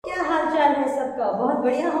हाल चाल है सबका? बहुत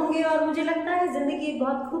बढ़िया होंगे। और मुझे लगता है जिंदगी एक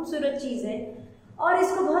बहुत खूबसूरत चीज है और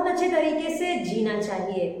इसको बहुत अच्छे तरीके से जीना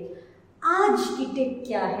चाहिए। आज की टिप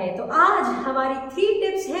क्या है? तो आज हमारी 3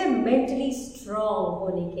 टिप्स है मेंटली स्ट्रांग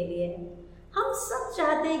होने के लिए। हम सब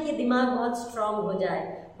चाहते हैं कि दिमाग बहुत स्ट्रांग हो जाए,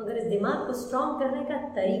 मगर इस दिमाग को स्ट्रांग करने का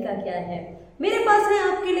तरीका क्या है? मेरे पास है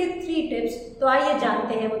आपके लिए 3 टिप्स। तो आइए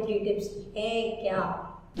जानते हैं वो 3 टिप्स है क्या।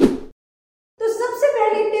 तो सबसे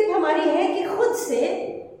पहली टिप हमारी है कि खुद से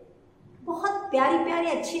बहुत प्यारी प्यारी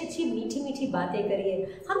अच्छी अच्छी मीठी मीठी बातें करिए।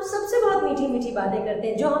 हम सबसे बहुत मीठी मीठी बातें करते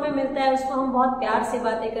हैं, जो हमें मिलता है उसको हम बहुत प्यार से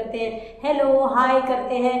बातें करते हैं, हेलो हाय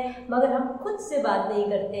करते हैं, मगर हम खुद से बात नहीं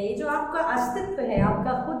करते हैं। ये जो आपका अस्तित्व है,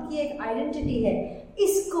 आपका खुद की एक आइडेंटिटी है,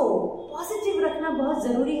 इसको पॉजिटिव रखना बहुत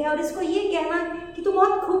ज़रूरी है। और इसको ये कहना कि तू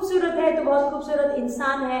बहुत खूबसूरत है, तू बहुत खूबसूरत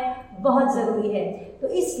इंसान है, बहुत ज़रूरी है। तो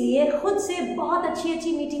इसलिए खुद से बहुत अच्छी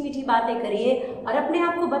अच्छी मीठी मीठी बातें करिए और अपने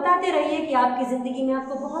आप को बताते रहिए कि आपकी ज़िंदगी में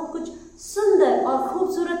आपको बहुत कुछ सुंदर और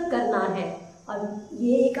खूबसूरत करना है और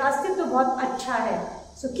ये एक अस्तित्व बहुत अच्छा है।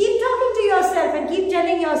 So keep talking to yourself and keep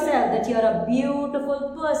telling yourself that you are a beautiful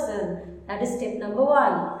person. That is tip number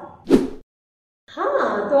 1.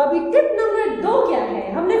 हाँ, तो अभी टिप नंबर 2 क्या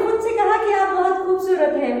है? हमने खुद से कहा कि आप बहुत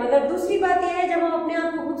खूबसूरत हैं, मगर दूसरी बात यह है जब हम अपने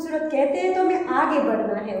आप को खूबसूरत कहते हैं तो हमें आगे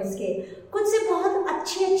बढ़ना है। उसके खुद से बहुत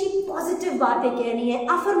अच्छी अच्छी पॉजिटिव बातें कहनी है,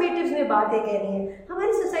 अफर्मेटिव में बातें कहनी है।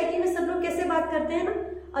 हमारी सोसाइटी में सब लोग कैसे बात करते हैं ना,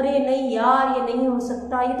 अरे नहीं यार ये नहीं हो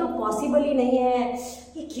सकता, ये तो पॉसिबल ही नहीं है,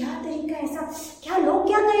 ये क्या तरीका ऐसा, क्या लोग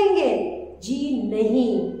क्या कहेंगे। जी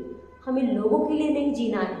नहीं, हमें लोगों के लिए नहीं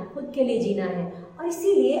जीना है, खुद के लिए जीना है। और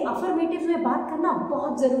इसीलिए अफर्मेटिव में बात करना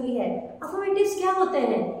बहुत ज़रूरी है। अफर्मेटिव्स क्या होते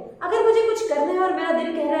हैं? अगर मुझे कुछ करना है और मेरा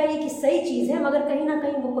दिल कह रहा है कि सही चीज़ है, मगर कहीं ना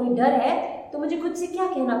कहीं वो कोई डर है, तो मुझे खुद से क्या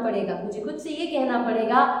कहना पड़ेगा? मुझे खुद से ये कहना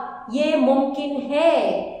पड़ेगा, ये मुमकिन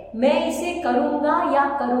है, मैं इसे करूँगा या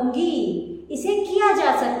करूँगी, इसे किया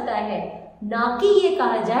जा सकता है, ना कि ये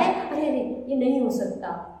कहा जाए अरे अरे ये नहीं हो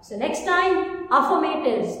सकता। सो नेक्स्ट टाइम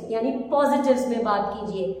अफर्मेटिव्स यानी पॉजिटिव्स में बात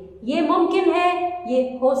कीजिए, ये मुमकिन है, ये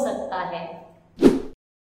हो सकता है।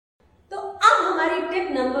 तो अब हमारी टिप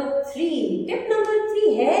नंबर 3। टिप नंबर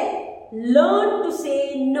 3 है लर्न टू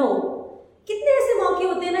से नो। कितने ऐसे मौके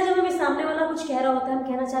होते हैं ना जब हमें सामने वाला कुछ कह रहा होता है, हम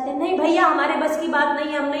कहना चाहते हैं नहीं भैया हमारे बस की बात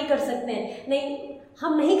नहीं है, हम नहीं कर सकते हैं, नहीं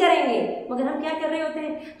हम नहीं करेंगे, मगर हम क्या कर रहे होते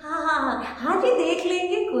हैं, हाँ हाँ हाँ हाँ जी देख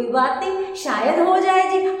लेंगे, कोई बात नहीं, शायद हो जाए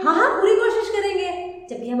जी, हाँ हाँ पूरी कोशिश करेंगे।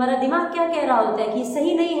 जबकि हमारा दिमाग क्या कह रहा होता है कि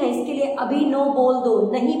सही नहीं है, इसके लिए अभी नो बोल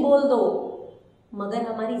दो, नहीं बोल दो, मगर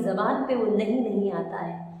हमारी जबान पे वो नहीं आता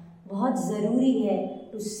है। बहुत ज़रूरी है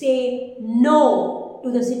टू से no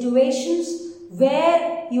to the situations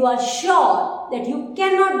where you are sure that you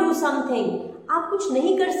can not do something. आप कुछ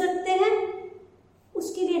नहीं कर सकते हैं,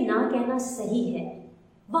 उसके लिए ना कहना सही है।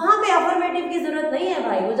 वहां पे अफर्मेटिव की जरूरत नहीं है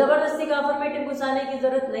भाई, वो जबरदस्ती का अफर्मेटिव घुसाने की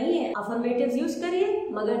जरूरत नहीं है। अफर्मेटिव्स यूज करिए,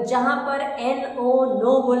 मगर जहां पर NO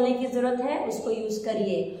नो बोलने की जरूरत है उसको यूज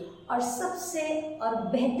करिए। और सबसे और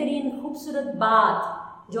बेहतरीन खूबसूरत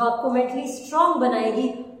बात जो आपको मेंटली स्ट्रांग बनाएगी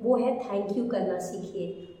वो है थैंक यू करना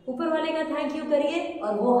सीखिए। ऊपर वाले का थैंक यू करिए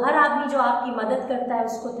और वो हर आदमी जो आपकी मदद करता है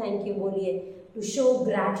उसको थैंक यू बोलिए। टू शो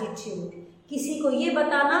ग्रैटिट्यूड, किसी को ये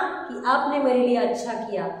बताना कि आपने मेरे लिए अच्छा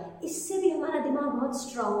किया, इससे भी हमारा दिमाग बहुत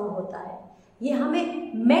स्ट्रांग होता है। ये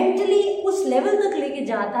हमें मेंटली उस लेवल तक लेके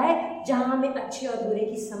जाता है जहां हमें अच्छे और बुरे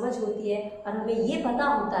की समझ होती है और हमें ये पता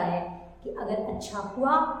होता है कि अगर अच्छा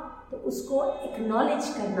हुआ तो उसको एक्नॉलेज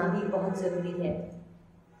करना भी बहुत ज़रूरी है।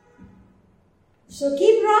 So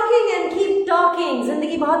keep rocking and keep talking।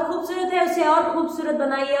 जिंदगी बहुत खूबसूरत है, उसे और खूबसूरत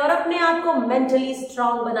बनाइए और अपने आप को मेंटली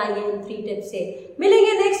स्ट्रांग बनाइए इन 3 टिप्स से।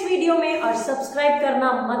 मिलेंगे नेक्स्ट वीडियो में और सब्सक्राइब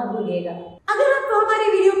करना मत भूलिएगा। अगर आपको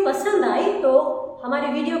हमारी वीडियो पसंद आई तो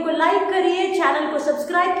हमारे वीडियो को लाइक करिए, चैनल को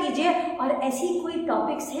सब्सक्राइब कीजिए और ऐसी कोई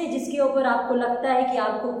टॉपिक्स है जिसके ऊपर आपको लगता है कि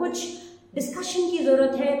आपको कुछ डिस्कशन की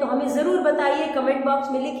जरूरत है तो हमें ज़रूर बताइए, कमेंट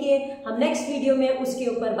बॉक्स में लिखिए, हम नेक्स्ट वीडियो में उसके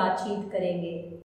ऊपर बातचीत करेंगे।